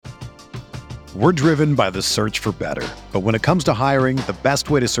We're driven by the search for better. But when it comes to hiring, the best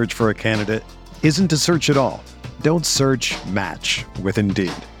way to search for a candidate isn't to search at all. Don't search, match with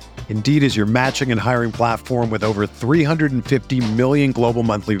Indeed. Indeed is your matching and hiring platform with over 350 million global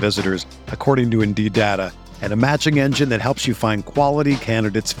monthly visitors, according to Indeed data, and a matching engine that helps you find quality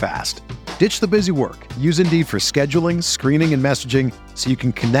candidates fast. Ditch the busy work. Use Indeed for scheduling, screening, and messaging so you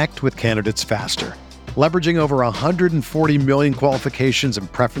can connect with candidates faster. Leveraging over 140 million qualifications and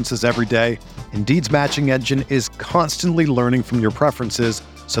preferences every day, Indeed's matching engine is constantly learning from your preferences,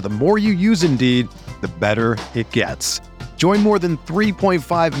 so the more you use Indeed, the better it gets. Join more than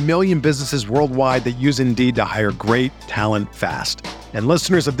 3.5 million businesses worldwide that use Indeed to hire great talent fast. And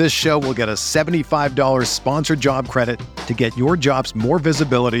listeners of this show will get a $75 sponsored job credit to get your jobs more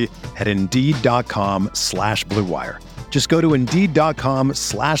visibility at Indeed.com/Blue Wire. Just go to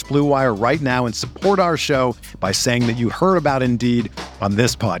Indeed.com/Blue Wire right now and support our show by saying that you heard about Indeed on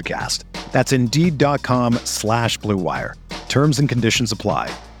this podcast. That's Indeed.com/Blue Wire. Terms and conditions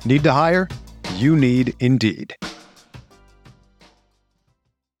apply. Need to hire? You need Indeed.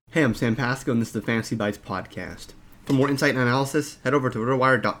 Hey, I'm Sam Pasco, and this is the Fantasy Bites podcast. For more insight and analysis, head over to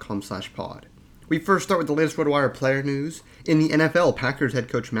rotowire.com/pod. We first start with the latest RotoWire player news. In the NFL, Packers head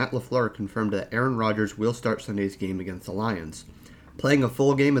coach Matt LaFleur confirmed that Aaron Rodgers will start Sunday's game against the Lions. Playing a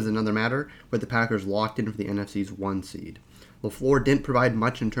full game is another matter, with the Packers locked in for the NFC's 1 seed. LaFleur didn't provide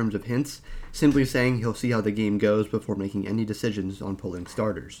much in terms of hints, simply saying he'll see how the game goes before making any decisions on pulling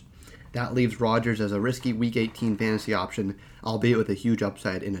starters. That leaves Rodgers as a risky Week 18 fantasy option, albeit with a huge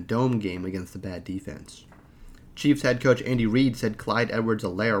upside in a dome game against a bad defense. Chiefs head coach Andy Reid said Clyde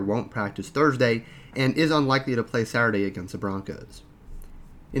Edwards-Helaire won't practice Thursday and is unlikely to play Saturday against the Broncos.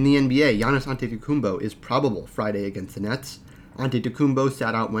 In the NBA, Giannis Antetokounmpo is probable Friday against the Nets. Antetokounmpo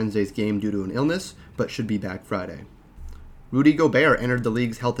sat out Wednesday's game due to an illness, but should be back Friday. Rudy Gobert entered the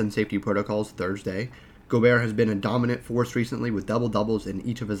league's health and safety protocols Thursday. Gobert has been a dominant force recently with double-doubles in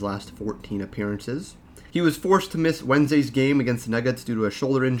each of his last 14 appearances. He was forced to miss Wednesday's game against the Nuggets due to a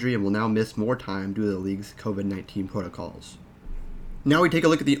shoulder injury and will now miss more time due to the league's COVID-19 protocols. Now we take a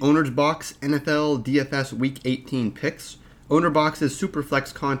look at the OwnersBox NFL DFS Week 18 picks. OwnersBox's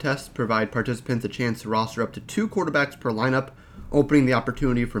Superflex contests provide participants a chance to roster up to 2 quarterbacks per lineup, opening the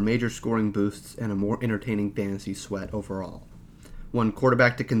opportunity for major scoring boosts and a more entertaining fantasy sweat overall. One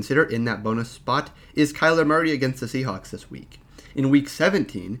quarterback to consider in that bonus spot is Kyler Murray against the Seahawks this week. In Week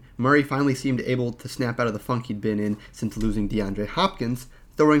 17, Murray finally seemed able to snap out of the funk he'd been in since losing DeAndre Hopkins,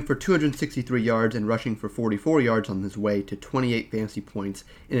 throwing for 263 yards and rushing for 44 yards on his way to 28 fantasy points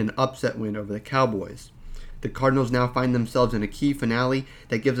in an upset win over the Cowboys. The Cardinals now find themselves in a key finale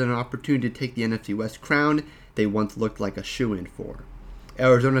that gives them an opportunity to take the NFC West crown they once looked like a shoo-in for.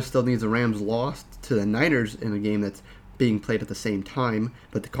 Arizona still needs the Rams loss to the Niners in a game that's being played at the same time,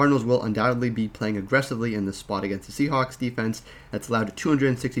 but the Cardinals will undoubtedly be playing aggressively in this spot against the Seahawks defense that's allowed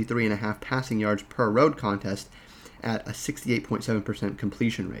 263.5 passing yards per road contest at a 68.7%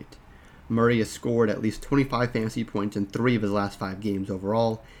 completion rate. Murray has scored at least 25 fantasy points in 3 of his last 5 games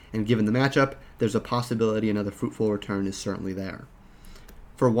overall, and given the matchup, there's a possibility another fruitful return is certainly there.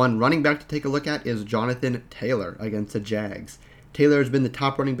 For one running back to take a look at is Jonathan Taylor against the Jags. Taylor has been the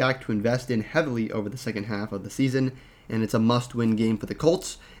top running back to invest in heavily over the second half of the season, and it's a must-win game for the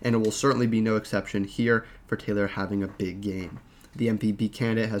Colts, and it will certainly be no exception here for Taylor having a big game. The MVP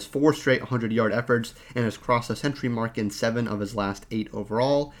candidate has 4 straight 100-yard efforts and has crossed the century mark in 7 of his last 8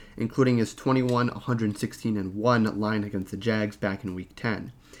 overall, including his 21, 116, and 1 line against the Jags back in Week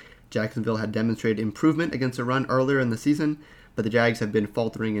 10. Jacksonville had demonstrated improvement against the run earlier in the season, but the Jags have been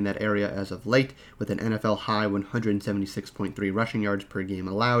faltering in that area as of late, with an NFL-high 176.3 rushing yards per game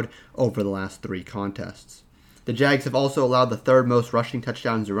allowed over the last 3 contests. The Jags have also allowed the 3rd most rushing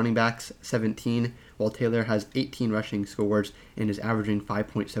touchdowns to running backs, 17, while Taylor has 18 rushing scores and is averaging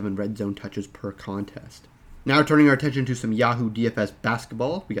 5.7 red zone touches per contest. Now turning our attention to some Yahoo DFS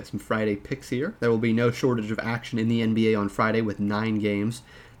basketball, we got some Friday picks here. There will be no shortage of action in the NBA on Friday with 9 games.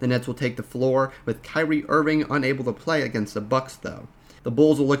 The Nets will take the floor with Kyrie Irving unable to play against the Bucks though. The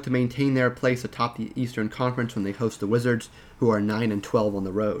Bulls will look to maintain their place atop the Eastern Conference when they host the Wizards, who are 9-12 on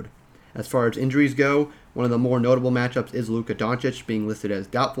the road. As far as injuries go, one of the more notable matchups is Luka Doncic being listed as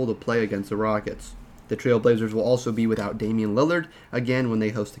doubtful to play against the Rockets. The Trailblazers will also be without Damian Lillard again when they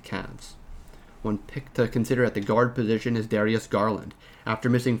host the Cavs. One pick to consider at the guard position is Darius Garland. After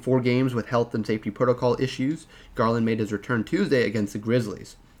missing 4 games with health and safety protocol issues, Garland made his return Tuesday against the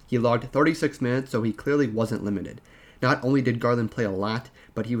Grizzlies. He logged 36 minutes, so he clearly wasn't limited. Not only did Garland play a lot,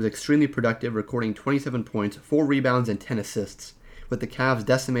 but he was extremely productive, recording 27 points, 4 rebounds, and 10 assists. With the Cavs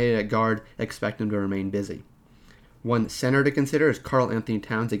decimated at guard, expect him to remain busy. One center to consider is Karl Anthony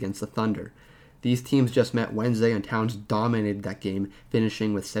Towns against the Thunder. These teams just met Wednesday, and Towns dominated that game,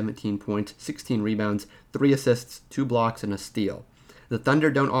 finishing with 17 points, 16 rebounds, 3 assists, 2 blocks, and a steal. The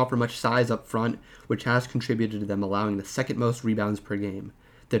Thunder don't offer much size up front, which has contributed to them allowing the second most rebounds per game.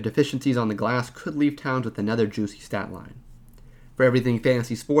 Their deficiencies on the glass could leave Towns with another juicy stat line. For everything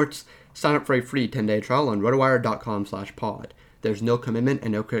fantasy sports, sign up for a free 10-day trial on rotowire.com/pod. There's no commitment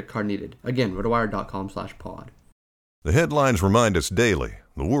and no credit card needed. Again, rotowire.com/pod. The headlines remind us daily,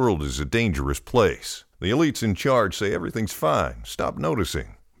 the world is a dangerous place. The elites in charge say everything's fine, stop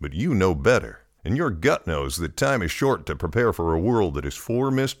noticing. But you know better. And your gut knows that time is short to prepare for a world that is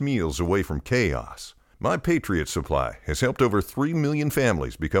 4 missed meals away from chaos. My Patriot Supply has helped over 3 million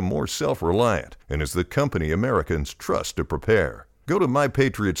families become more self-reliant and is the company Americans trust to prepare. Go to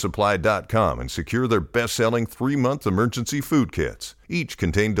MyPatriotSupply.com and secure their best-selling 3-month emergency food kits. Each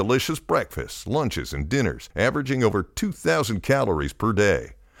contain delicious breakfasts, lunches, and dinners, averaging over 2,000 calories per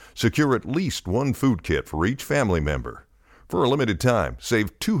day. Secure at least 1 food kit for each family member. For a limited time,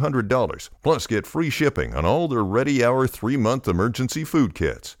 save $200, plus get free shipping on all their Ready Hour 3-month emergency food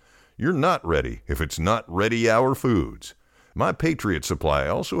kits. You're not ready if it's not Ready Hour Foods. My Patriot Supply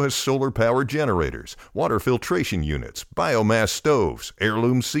also has solar power generators, water filtration units, biomass stoves,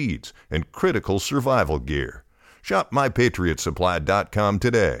 heirloom seeds, and critical survival gear. Shop MyPatriotSupply.com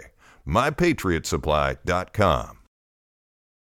today. MyPatriotSupply.com.